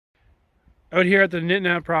Out here at the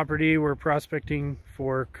Nitnat property, we're prospecting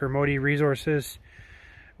for KERMODE resources.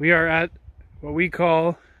 We are at what we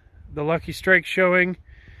call the Lucky Strike showing,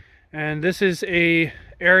 and this is a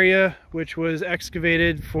area which was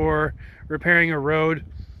excavated for repairing a road,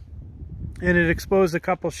 and it exposed a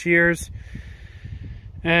couple shears.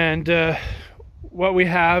 And what we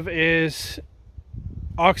have is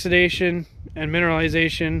oxidation and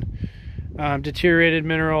mineralization, deteriorated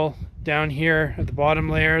mineral down here at the bottom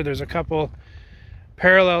layer. There's a couple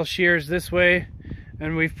parallel shears this way,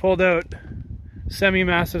 and we've pulled out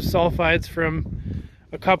semi-massive sulfides from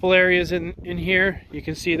a couple areas in here. You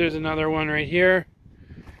can see there's another one right here,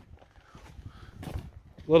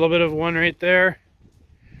 a little bit of one right there.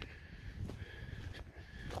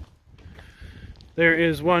 There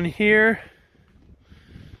is one here,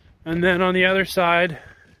 and then on the other side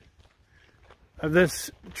of this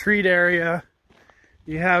treat area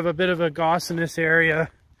you have a bit of a gossinous area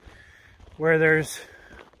where there's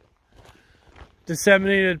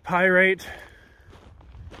disseminated pyrite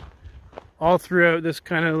all throughout this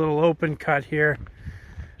kind of little open cut here.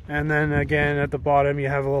 And then again at the bottom you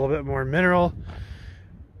have a little bit more mineral.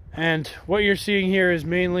 And what you're seeing here is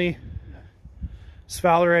mainly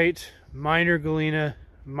sphalerite, minor galena,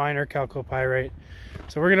 minor chalcopyrite.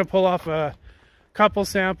 So we're going to pull off a couple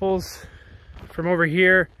samples from over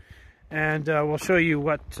here, and we'll show you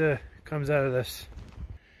what comes out of this.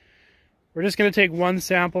 We're just going to take one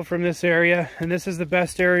sample from this area, and this is the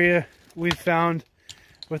best area we've found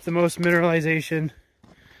with the most mineralization.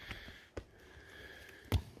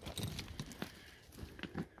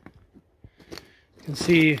 You can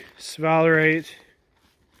see sphalerite,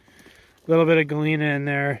 a little bit of galena in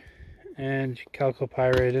there, and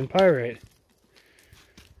chalcopyrite and pyrite.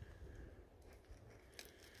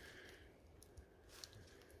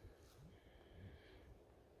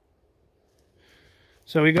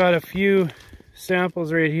 So we got a few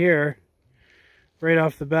samples right here, right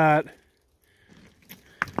off the bat.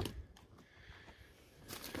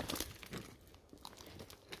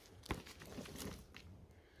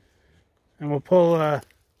 And we'll pull a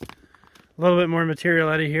little bit more material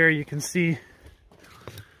out of here. You can see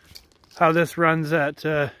how this runs at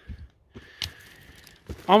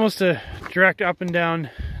almost a direct up and down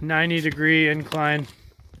 90-degree incline.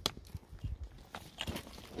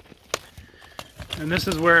 And this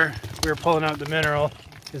is where we're pulling out the mineral.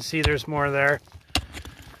 You can see there's more there.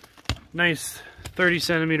 Nice 30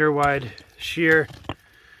 centimeter wide shear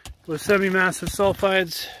with semi-massive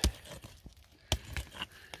sulfides.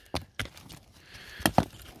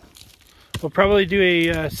 We'll probably do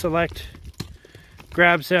a select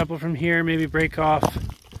grab sample from here, maybe break off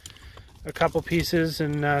a couple pieces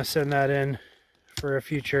and send that in for a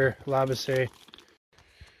future lab assay.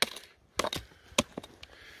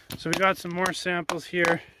 So we got some more samples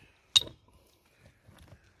here.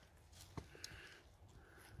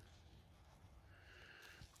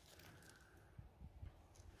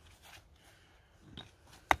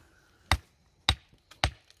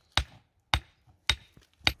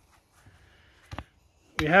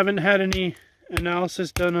 We haven't had any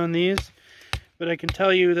analysis done on these, but I can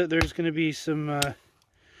tell you that there's going to be some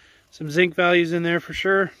zinc values in there for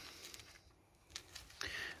sure,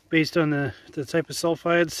 based on the type of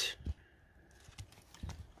sulfides.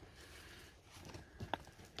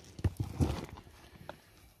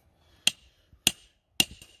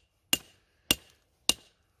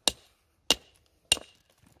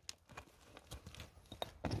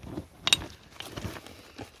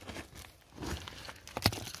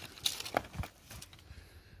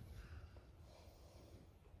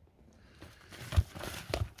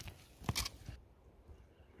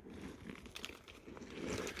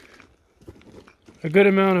 A good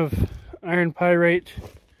amount of iron pyrite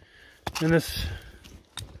in this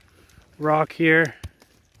rock here.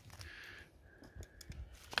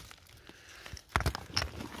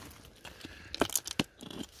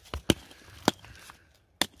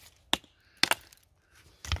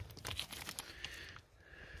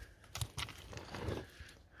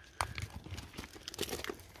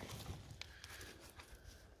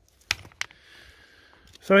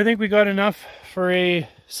 So I think we got enough for a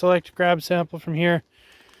select grab sample from here.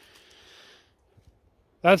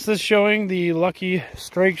 That's this showing, the Lucky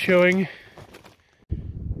Strike showing.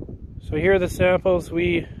 So here are the samples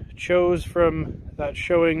we chose from that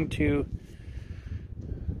showing to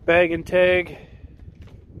bag and tag.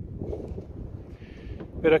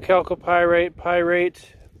 Bit of chalcopyrite,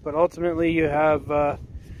 pyrite, but ultimately you have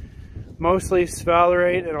mostly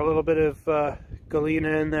sphalerite and a little bit of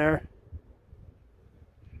galena in there.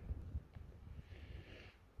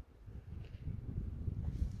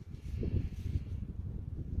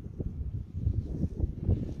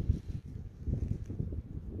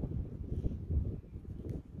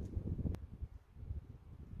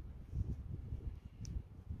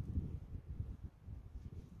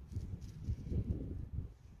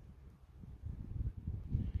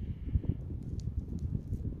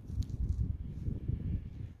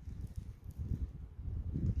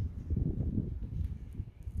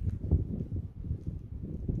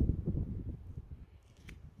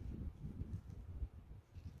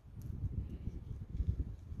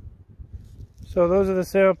 So those are the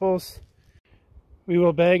samples. We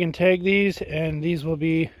will bag and tag these, and these will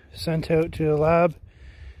be sent out to the lab,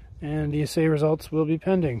 and the assay results will be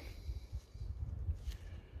pending.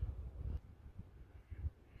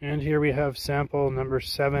 And here we have sample number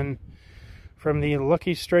 7 from the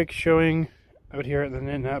Lucky Strike showing out here at the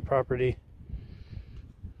Nitnat property.